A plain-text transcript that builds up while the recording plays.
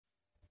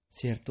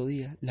Cierto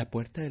día, la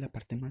puerta de la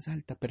parte más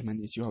alta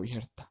permaneció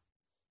abierta.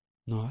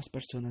 Nuevas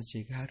personas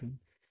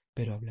llegaron,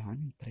 pero hablaban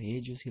entre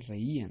ellos y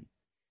reían.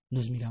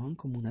 Nos miraban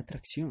como una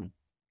atracción.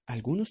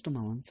 Algunos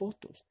tomaban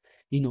fotos,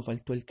 y no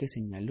faltó el que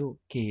señaló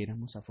que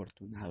éramos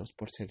afortunados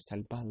por ser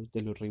salvados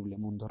del horrible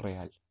mundo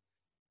real.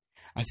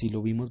 Así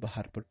lo vimos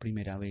bajar por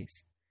primera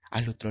vez.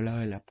 Al otro lado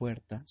de la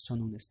puerta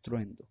sonó un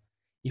estruendo,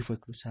 y fue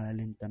cruzada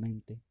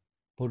lentamente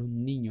por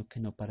un niño que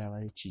no paraba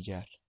de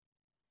chillar.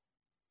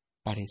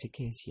 Parece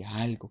que decía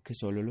algo que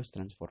solo los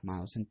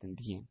transformados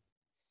entendían.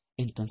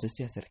 Entonces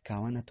se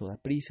acercaban a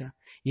toda prisa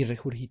y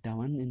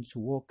regurgitaban en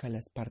su boca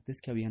las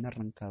partes que habían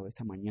arrancado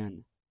esa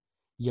mañana,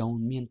 y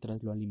aun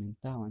mientras lo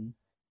alimentaban,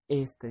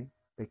 este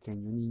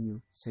pequeño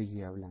niño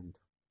seguía hablando.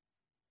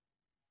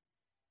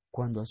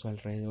 Cuando a su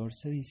alrededor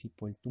se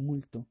disipó el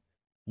tumulto,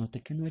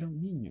 noté que no era un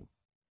niño,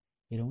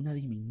 era una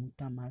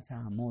diminuta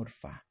masa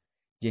amorfa,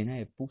 llena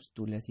de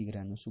pústulas y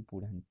granos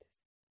supurantes.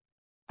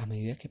 A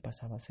medida que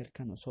pasaba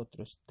cerca a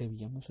nosotros,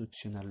 debíamos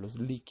succionar los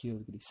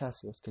líquidos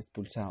grisáceos que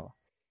expulsaba.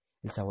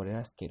 El sabor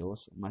era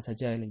asqueroso, más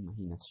allá de la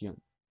imaginación,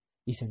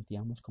 y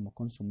sentíamos cómo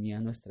consumía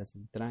nuestras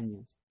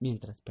entrañas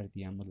mientras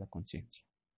perdíamos la conciencia.